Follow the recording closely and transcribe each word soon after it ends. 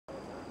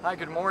Hi,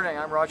 good morning.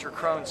 I'm Roger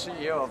Krone,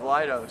 CEO of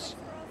Leidos,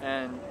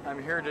 and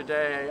I'm here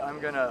today.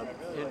 I'm going to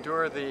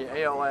endure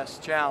the ALS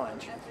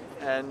challenge,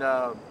 and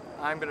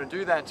I'm going to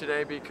do that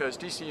today because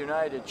DC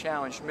United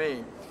challenged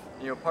me.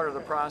 You know, part of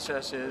the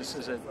process is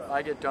that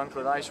I get dunked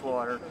with ice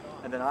water,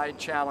 and then I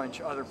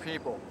challenge other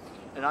people.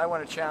 And I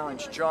want to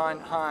challenge John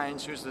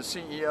Hines, who's the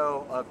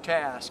CEO of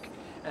TASC,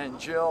 and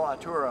Jill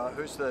Atura,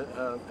 who's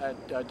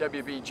at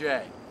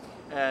WBJ.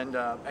 And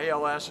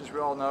ALS, as we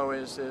all know,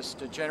 is this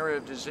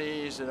degenerative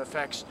disease that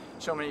affects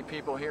so many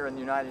people here in the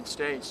United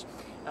States.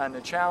 And the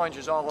challenge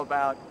is all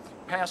about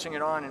passing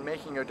it on and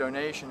making a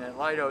donation. At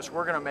Leidos,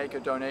 we're going to make a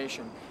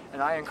donation.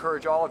 And I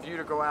encourage all of you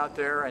to go out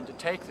there and to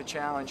take the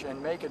challenge and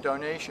make a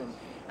donation.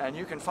 And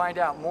you can find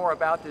out more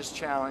about this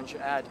challenge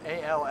at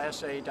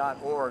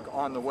alsa.org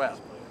on the web.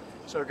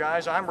 So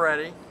guys, I'm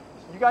ready.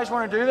 You guys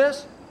want to do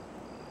this?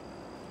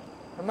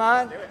 Come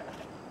on.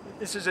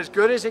 This is as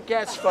good as it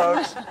gets,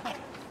 folks.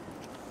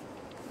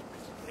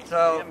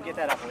 So, get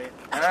that up, will you?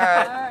 All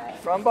right,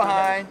 from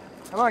behind.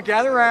 Come on,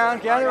 gather around,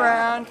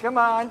 come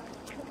on.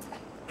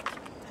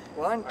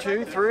 1,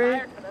 2, 3.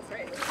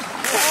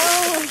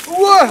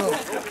 Whoa!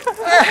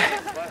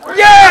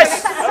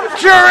 Yes!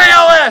 Cure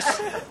ALS!